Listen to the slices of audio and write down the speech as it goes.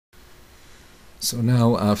So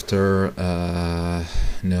now, after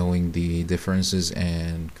knowing the differences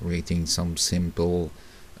and creating some simple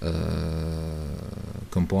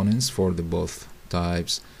components for the both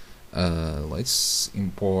types, let's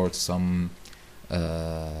import some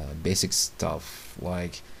basic stuff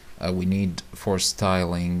like we need for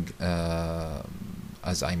styling.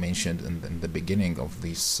 As I mentioned in the beginning of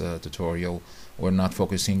this tutorial, we're not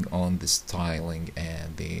focusing on the styling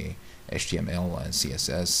and the HTML and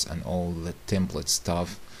CSS and all the template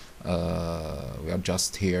stuff. We are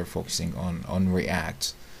just here focusing on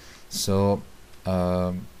React. So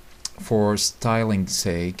for styling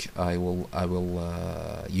sake, I will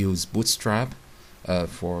use Bootstrap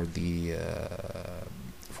for the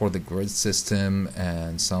grid system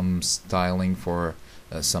and some styling for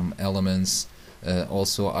some elements.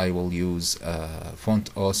 Also, I will use Font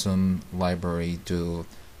Awesome library to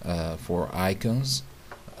for icons.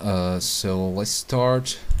 So let's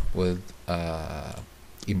start with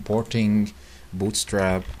importing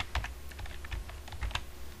Bootstrap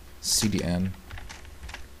CDN.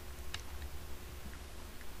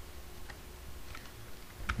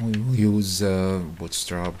 We will use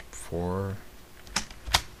Bootstrap 4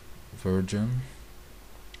 version.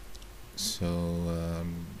 So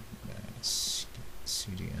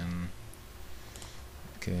CDN.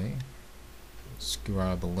 Okay, let's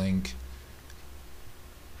grab a link.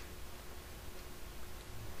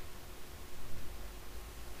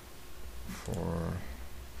 For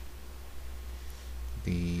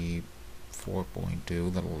the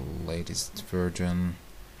 4.2, the latest version,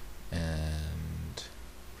 and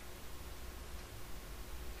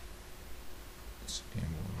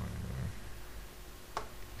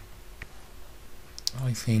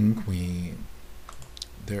I think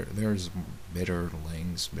there's better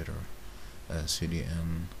links, better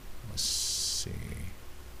CDN. Let's see.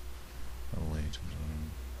 Wait.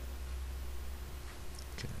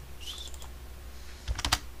 Okay.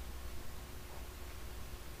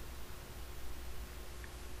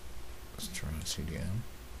 Let's try CDN.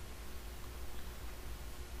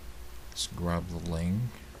 Let's grab the link.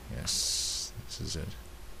 Yes, this is it.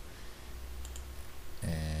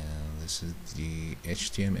 And this is the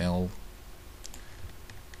HTML.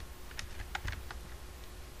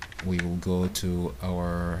 We will go to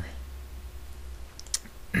our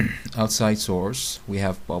outside source. We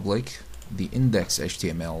have public, the index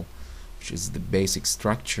HTML, which is the basic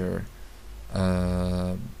structure.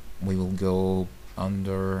 We will go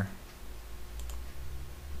under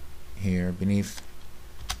here beneath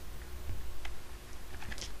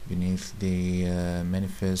the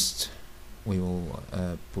manifest. We will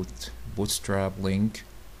put Bootstrap link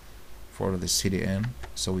for the CDN,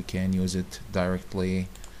 so we can use it directly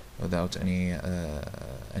without any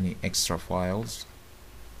extra files.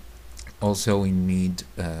 Also, we need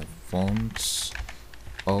fonts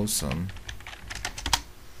awesome.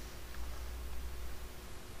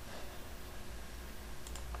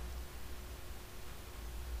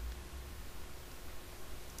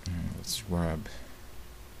 Let's grab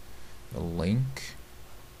the link,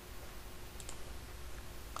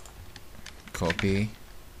 copy,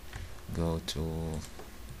 go to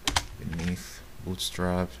beneath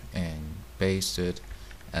Bootstrap and paste it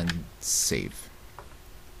and save.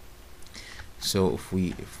 So if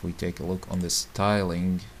we take a look on the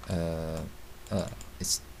styling,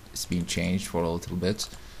 it's been changed for a little bit.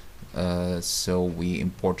 So we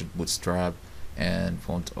imported Bootstrap and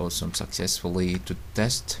Font Awesome successfully. To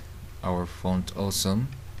test our Font Awesome,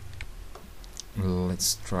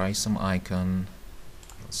 let's try some icon.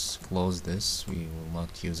 Let's close this. We will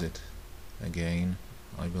not use it again,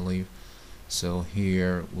 I believe. So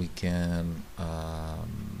here we can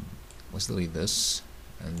let's delete this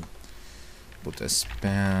and put a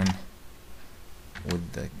span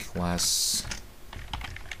with the class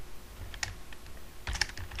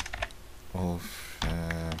of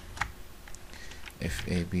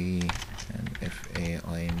FAB and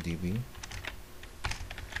FAIMDB.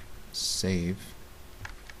 Save,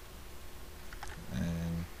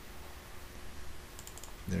 and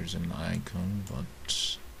there's an icon,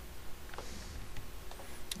 but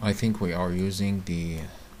I think we are using the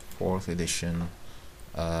 4th edition.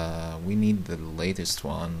 We need the latest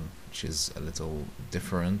one, which is a little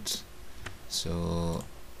different. So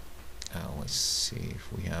let's see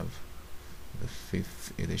if we have the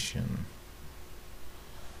 5th edition.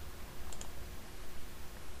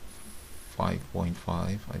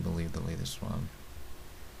 5.5, I believe, the latest one.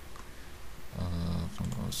 From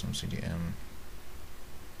Awesome CDN.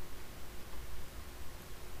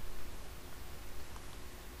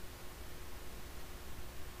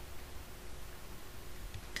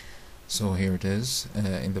 So here it is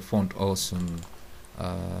in the Font Awesome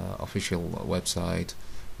official website,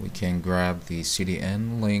 we can grab the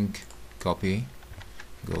CDN link, copy,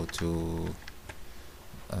 go to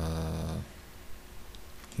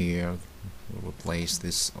here, we'll replace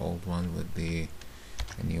this old one with the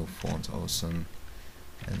new font awesome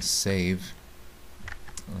and save.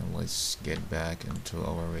 Let's get back into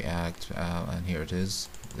our React and here it is.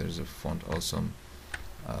 There's a font awesome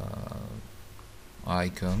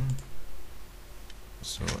icon,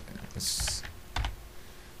 so let's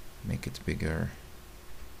make it bigger.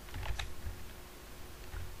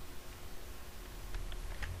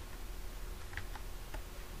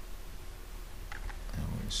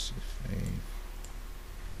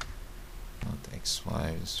 Not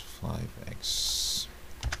x5, it's 5x.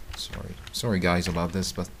 Sorry guys about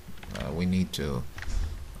this, but we need to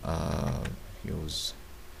use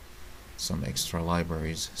some extra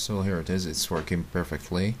libraries. So here it is, it's working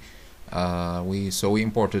perfectly. We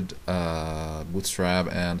imported Bootstrap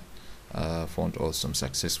and Font Awesome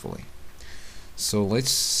successfully. So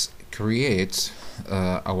let's create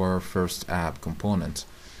our first app component.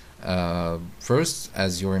 First,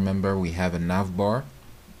 as you remember, we have a navbar.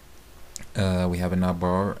 We have a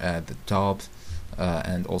navbar at the top,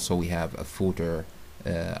 and also we have a footer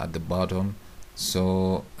at the bottom.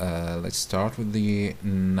 So let's start with the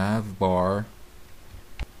navbar.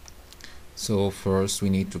 So first we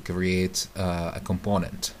need to create a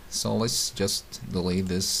component. So let's just delete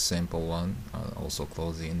this simple one. Also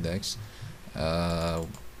close the index.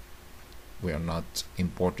 We are not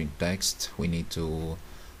importing text. We need to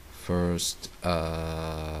first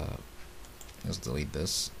let's delete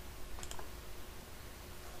this.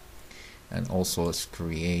 And also let's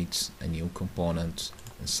create a new component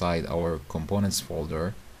inside our components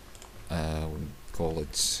folder. We call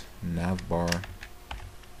it navbar.js.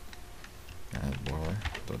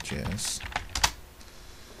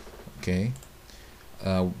 Okay.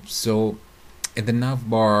 So in the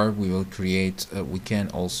navbar we will create. We can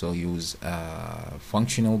also use a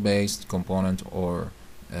functional-based component or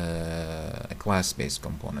a class-based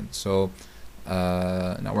component. So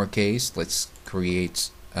in our case, let's create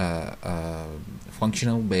a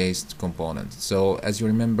functional based component. So as you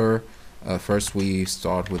remember, first we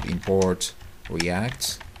start with import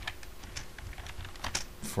React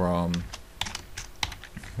from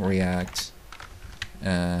React,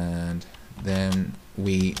 and then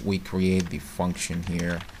we create the function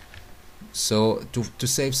here. So to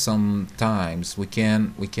save some times, we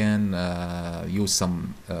can use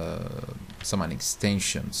some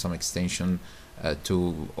extension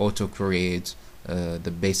to auto create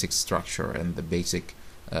the basic structure and the basic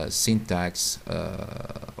syntax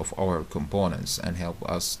of our components and help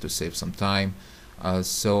us to save some time.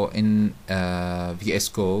 So in VS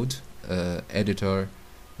Code editor,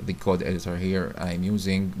 the code editor here I'm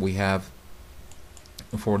using, we have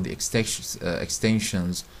for the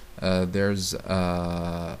extensions, there's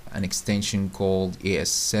an extension called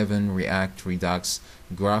ES7 React Redux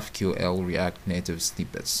GraphQL React Native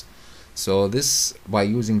Snippets. So this, by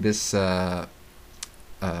using this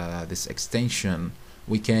this extension,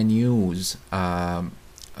 we can use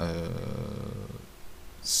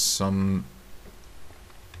some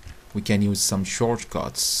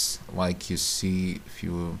shortcuts, like you see if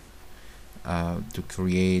you to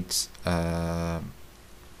create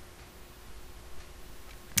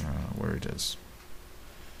where it is.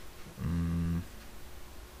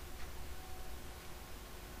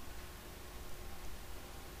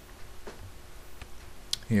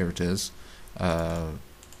 Here it is. To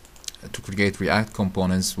create React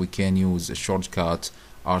components, we can use a shortcut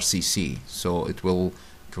RCC, so it will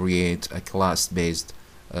create a class-based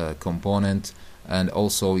component, and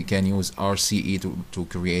also we can use RCE to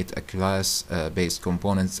create a class-based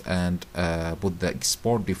components and put the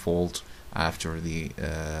export default after the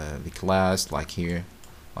class, like here,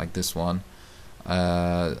 like this one.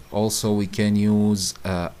 Also we can use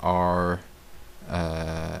our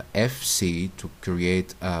FC to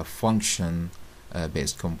create a function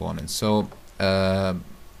based component. So I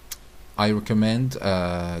recommend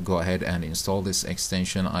go ahead and install this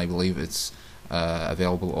extension. I believe it's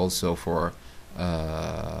available also for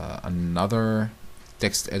another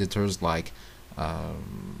text editors like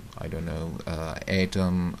I don't know,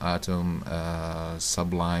 Atom,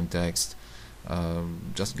 Sublime Text.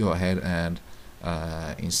 Just go ahead and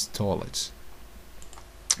install it.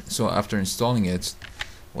 So after installing it,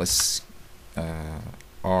 let's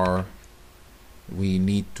we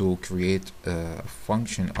need to create a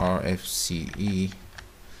function RFCE.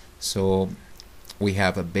 So we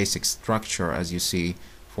have a basic structure, as you see,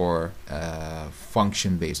 for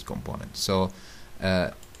function-based component. So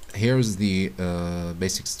here's the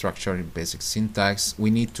basic structure, basic syntax. We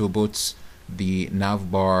need to put the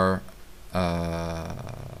navbar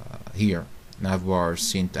here, navbar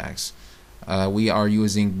syntax. We are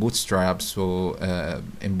using Bootstrap, so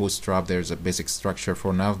in Bootstrap there's a basic structure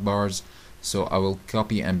for navbars. So I will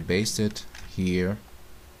copy and paste it here,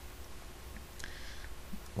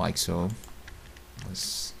 like so.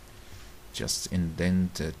 Let's just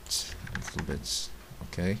indent it a little bit.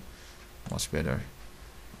 Okay, much better.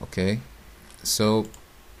 Okay, so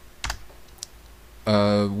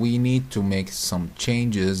we need to make some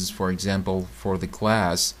changes. For example, for the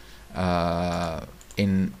class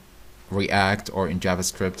in React or in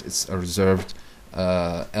JavaScript, it's a reserved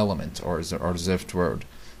element or a reserved word.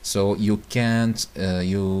 So you can't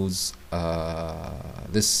use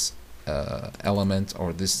this element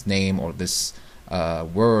or this name or this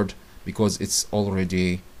word because it's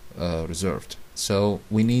already reserved. So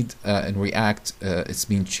we need in React it's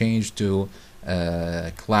been changed to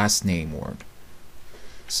class name word.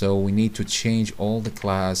 So we need to change all the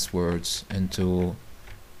class words into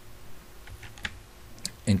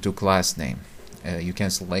class name. You can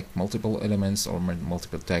select multiple elements or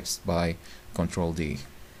multiple text by Control D.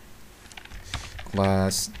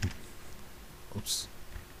 Class, oops,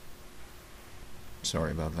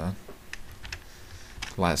 sorry about that.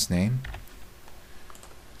 Class name.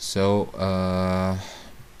 So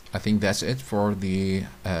I think that's it for the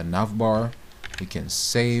navbar. We can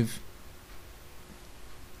save,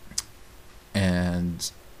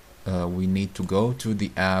 and we need to go to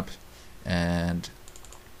the app and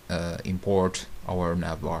import our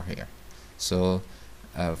navbar here. So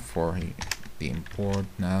for the import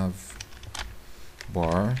navbar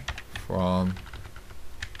from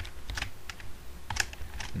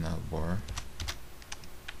navbar.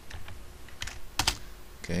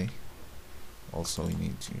 Okay, also we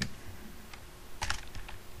need to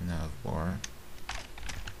navbar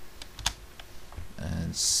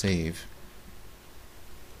and save.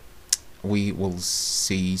 We will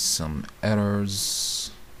see some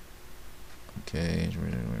errors. Okay,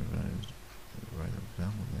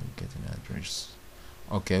 get an address.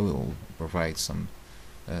 Okay, we will provide some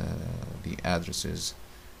the addresses.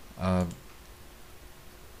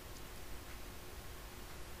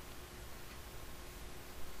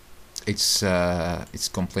 It's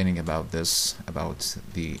complaining about this, about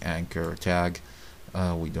the anchor tag.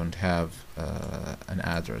 We don't have an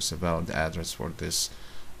address, about the address for this.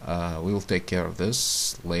 We will take care of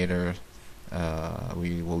this later.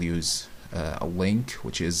 We will use a link,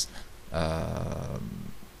 which is a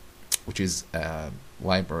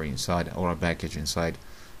library inside, or a package inside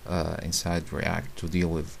React to deal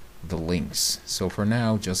with the links. So for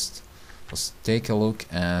now, just let's take a look,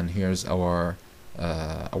 and here's our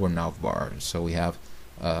navbar. So we have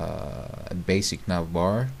a basic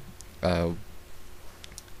navbar.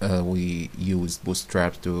 We used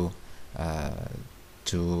Bootstrap to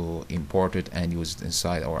import it and use it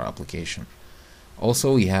inside our application.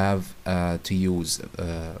 Also, we have to use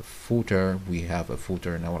footer. We have a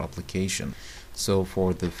footer in our application. So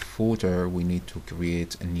for the footer, we need to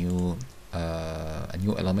create a new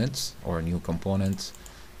element or a new component.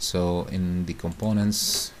 So in the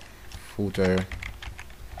components, footer.js.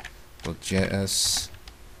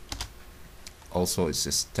 Also, it's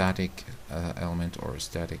a static element or a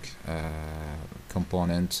static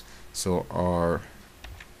component. So our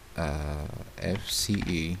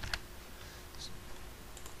FCE,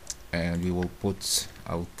 and we will put,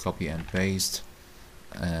 I'll copy and paste,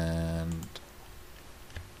 and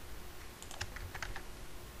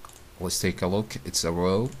let's take a look. It's a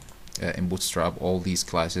row in Bootstrap. All these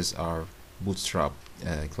classes are Bootstrap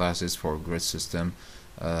classes for grid system.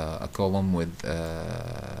 A column with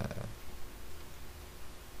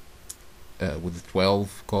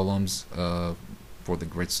 12 columns for the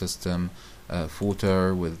grid system.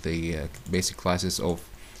 Footer with the basic classes of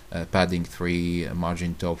padding 3,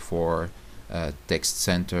 margin top 4, text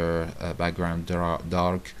center, background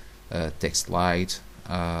dark, text light.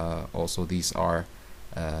 Also, these are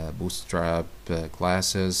Bootstrap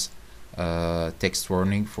classes. Text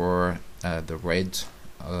warning for the red.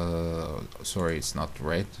 Sorry, it's not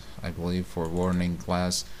red. I believe for warning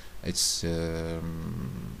class, it's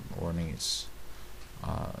warning. It's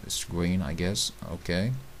green, I guess.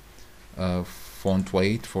 Okay. Font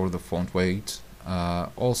weight for the font weight.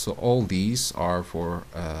 Also, all these are for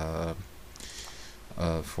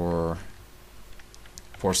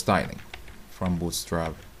styling from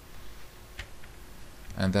Bootstrap,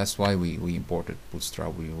 and that's why we imported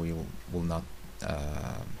Bootstrap. We will not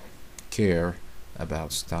care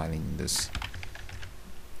about styling this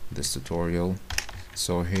tutorial.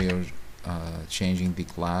 So here changing the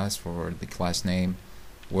class for the class name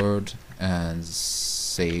word and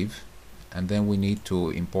save, and then we need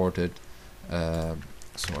to import it.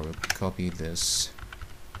 So I will copy this.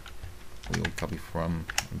 We will copy from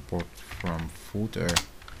import from footer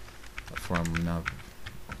from nav.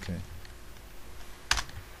 Okay.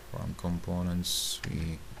 From components,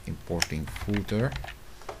 we importing footer,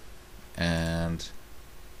 and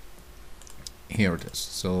here it is.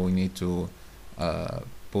 So we need to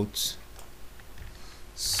put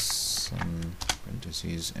some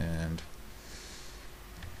parentheses and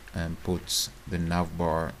put the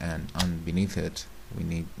navbar, and underneath it we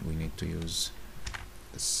need to use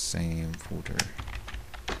the same footer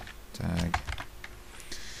tag.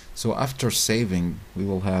 So after saving, we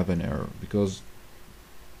will have an error because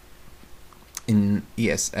in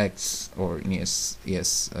ESX or in in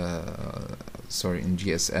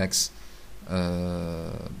GSX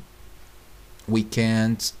we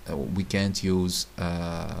can't use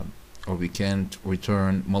or we can't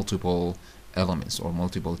return multiple elements or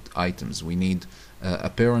multiple items. We need a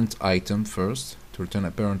parent item first to return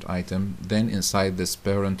a parent item. Then inside this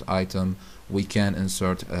parent item we can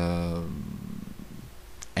insert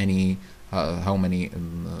any how many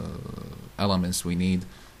elements we need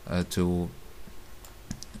to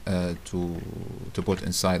put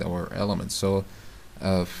inside our elements. So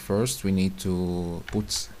first we need to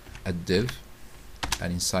put a div,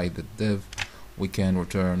 and inside the div we can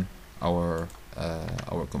return our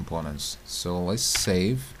components. So let's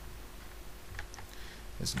save,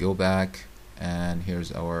 let's go back, and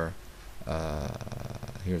here's our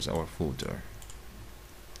footer.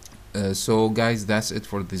 So guys, that's it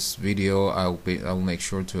for this video. I'll make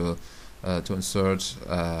sure to insert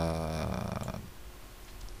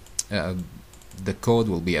the code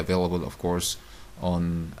will be available, of course,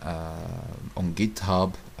 on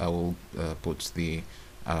GitHub. I will put the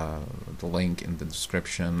link in the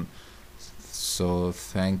description. So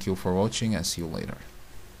thank you for watching, and see you later.